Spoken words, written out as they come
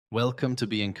Welcome to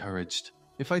Be Encouraged.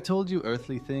 If I told you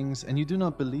earthly things and you do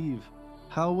not believe,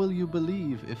 how will you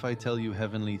believe if I tell you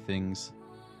heavenly things?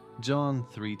 John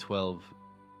 3:12.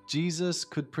 Jesus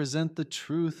could present the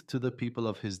truth to the people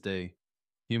of his day.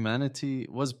 Humanity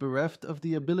was bereft of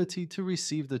the ability to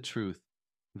receive the truth.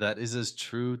 That is as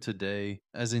true today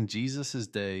as in Jesus'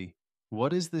 day.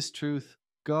 What is this truth?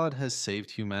 God has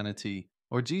saved humanity,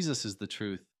 or Jesus is the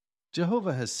truth.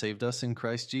 Jehovah has saved us in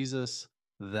Christ Jesus.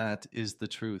 That is the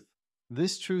truth.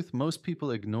 This truth most people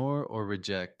ignore or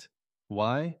reject.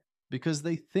 Why? Because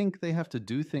they think they have to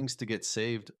do things to get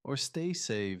saved or stay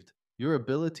saved. Your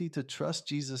ability to trust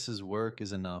Jesus' work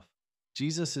is enough.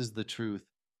 Jesus is the truth.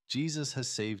 Jesus has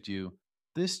saved you.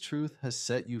 This truth has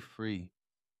set you free.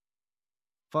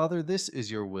 Father, this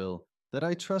is your will, that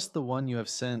I trust the one you have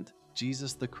sent,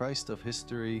 Jesus the Christ of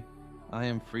history. I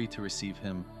am free to receive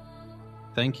him.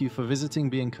 Thank you for visiting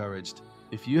Be Encouraged.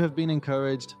 If you have been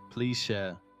encouraged, please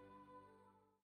share.